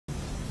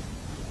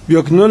We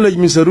acknowledge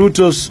Mr.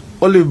 Ruto's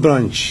olive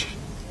branch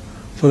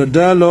for a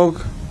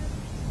dialogue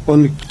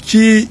on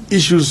key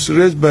issues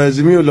raised by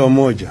Azimio la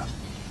Umoja.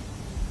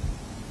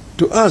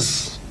 To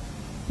us,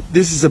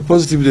 this is a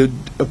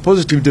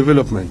positive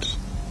development.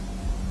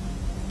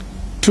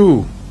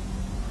 2,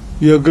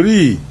 we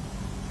agree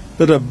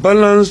that a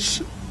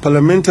balanced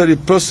parliamentary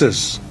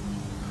process,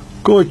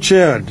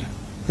 co-chaired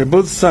by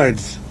both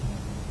sides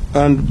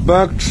and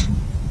backed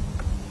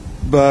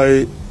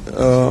by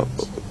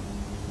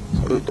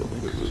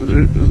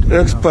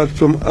experts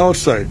from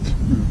outside,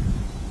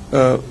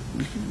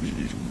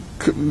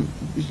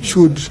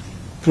 should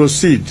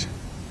proceed.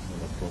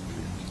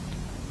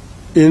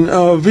 In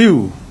our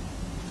view,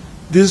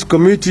 this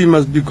committee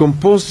must be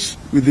composed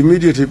with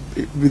immediate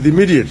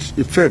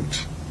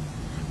effect,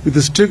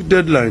 with strict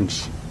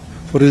deadlines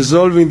for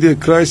resolving the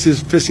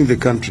crisis facing the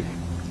country.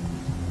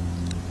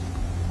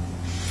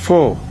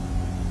 4,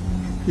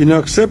 in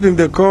accepting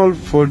the call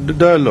for the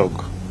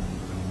dialogue,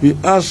 we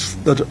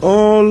ask that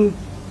all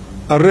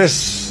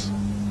arrests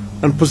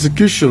and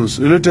prosecutions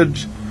related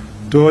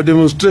to our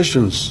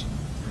demonstrations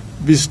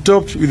be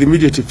stopped with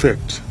immediate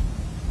effect.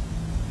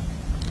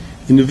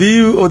 In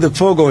view of the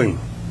foregoing,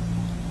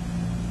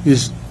 we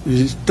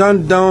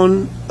stand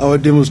down our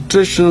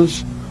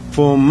demonstrations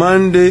for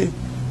Monday,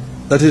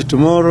 that is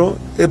tomorrow,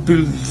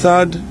 April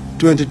 3rd,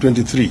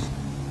 2023.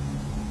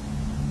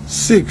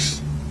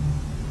 6,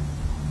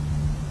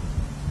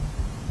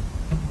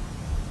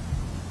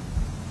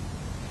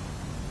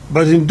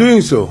 but in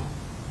doing so,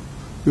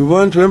 we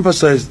want to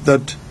emphasize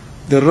that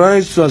the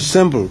rights to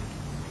assemble,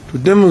 to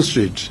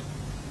demonstrate,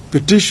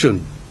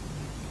 petition,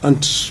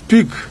 and to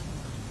speak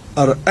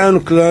are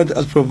ironclad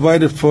as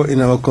provided for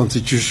in our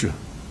Constitution.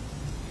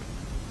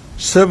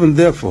 7,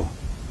 therefore,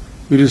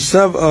 we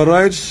reserve our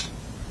rights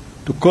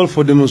to call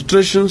for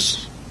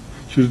demonstrations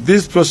should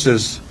this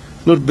process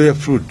not bear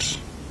fruit.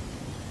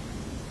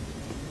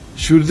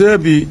 Should there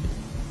be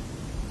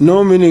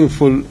no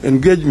meaningful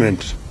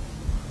engagement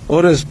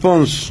or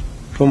response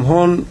from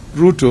Hon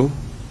Ruto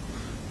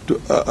to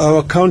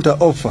our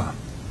counter-offer,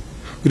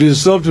 we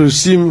resolve to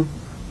resume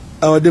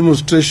our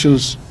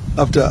demonstrations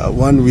after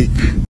 1 week.